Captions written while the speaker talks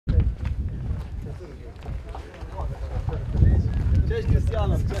Cześć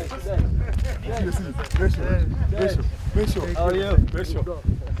Krystiano, cześć. Mysio. How are you? Mysio.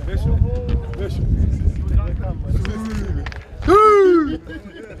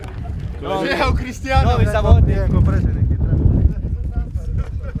 Przyjechał Cristiano. Nowy zawodnik.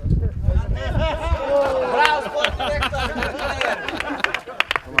 Brawo, sportdyrektor.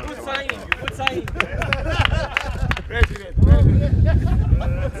 Good signing.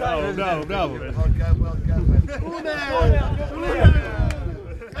 Brawo.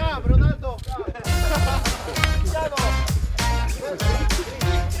 Ronaldo.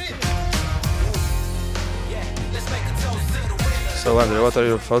 So Andre, what are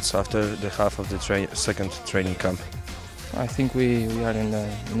your thoughts after the half of the second training camp? I think we are in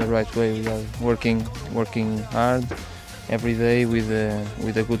the right way. We are working hard every day with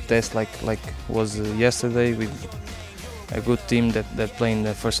a good test like was yesterday with a good team that play in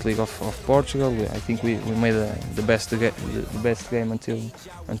the first league of Portugal. I think we made the best game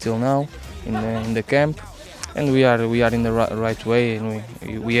until now in the camp, and we are in the right way, and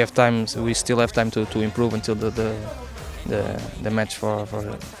we have time. So we still have time to improve until the match for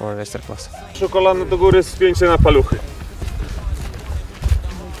Ekstraklasa. Kolano do góry, spięcie na paluchy.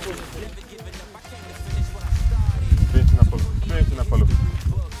 Spięcie na paluchy.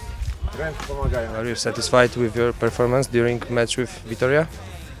 Ręce pomagają. Are you satisfied with your performance during match with Vitoria?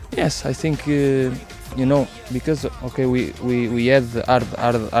 Yes, I think because okay we had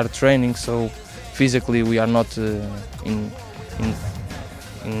our training, so physically we are not in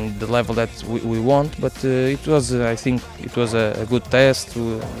the level that we want, but it was I think it was a good test.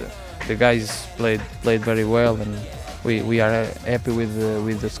 The guys played very well, and we are happy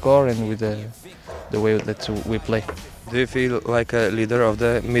with the score and with the way that we play. Do you feel like a leader of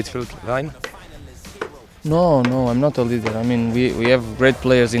the midfield line? No, I'm not a leader. I mean, we have great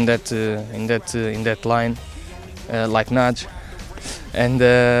players in that line, like Naj, and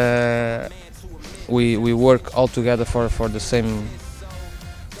we work all together for the same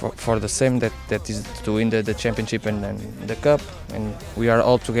that is to win the championship and the cup, and we are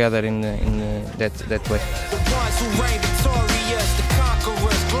all together in that way.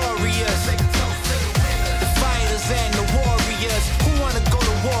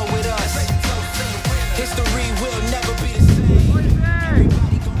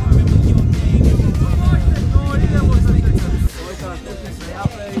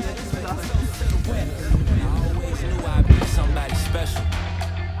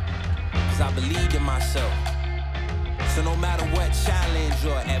 I believed in myself. So no matter what challenge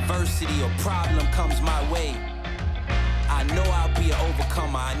or adversity or problem comes my way, I know I'll be an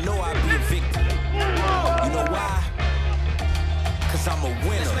overcomer. I know I'll be a victor. You know why? Cause I'm a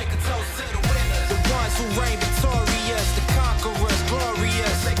winner. The ones who reign victorious, the conquerors,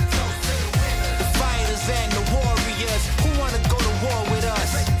 glorious.